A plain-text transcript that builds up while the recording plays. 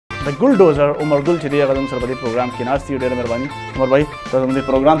د ګل ډوزر عمر ګل چې دی هغه زموږ سره په دې پروګرام کې ناست دي. ډېره مهرباني عمر بھائی تاسو زموږ دې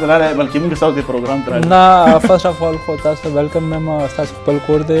پروګرام ته راغلی بلکې موږ ستاسو دې پروګرام ته راغلي. نه فرسټ اف آل خو تاسو ته ویلکم میم. ستاسو خپل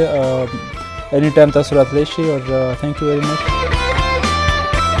کور دی، اني ټایم تاسو راتلی شئ او تھینک یو ویری مچ.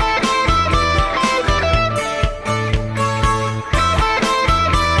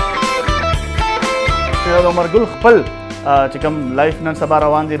 عمر ګل خپل چې کوم لایف نن سبا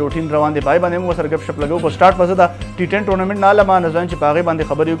روان دی، روټین روان دی، پای باندې موږ سره ګپ شپ لګو. په سٹارټ پسې دا T10 ټورنمنټ نه لمه نه ځان چې په هغې باندې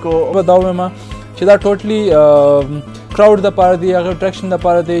خبرې وکړو. دا ووایم چې دا ټوټلی کراؤډ دپاره دی، هغه اټریکشن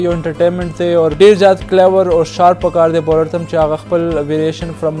دپاره دی، یو انټرټینمنټ دی او ډېر زیات کلیور او شارپ پکار دی بولر ته چې هغه خپل ویریشن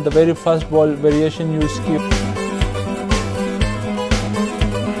فرام د ویری فرسټ بال ویریشن یوز کړي.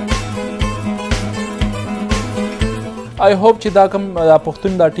 آی هوپ چې دا کوم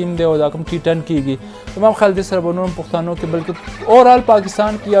پښتون دا ټیم دی او دا کوم T10 کېږي زما خیال دې سره به نور پښتانو کې بلکې اوورال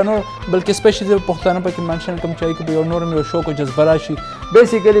پاکستان کې یا نور بلکې سپیشلی پښتانه پکې منشن کوم چای کې به یو نور یو شوق او جذبه راشي.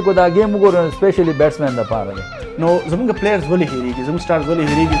 بیسیکلی کو دا گیم وګورئ سپیشلی بیټسمین دپاره دی. نو زموږ پلیئرز ولې هېرېږي، زموږ سټارز ولې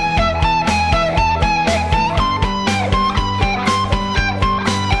هېرېږي؟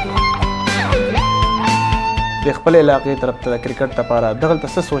 د خپل علاقې طرف ته د کرکټ لپاره دغلته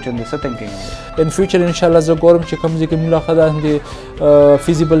څه سوچندې څه تنکینګ ان فیوچر انشاءالله زه ګورم چې کوم ځای کې موږ ښه داسې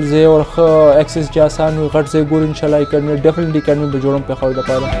فیزیبل ځای او ښه ایکسس چې اسان وي غټ ځای ګورو انشاءالله اکیډمي ډیفنټلی اکیډمي به جوړوم پېښور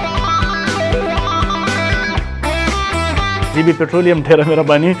دپاره. جی بي پټرولیم ډېره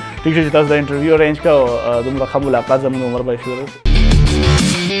مهرباني. ټیک شو چې تاسو دا انټرویو ارینج کړه او دومره ښه ملاقات زموږ عمر بھائی شروع.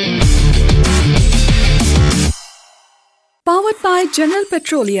 Powered by General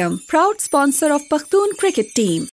Petroleum, proud sponsor of Pakhtoon cricket team.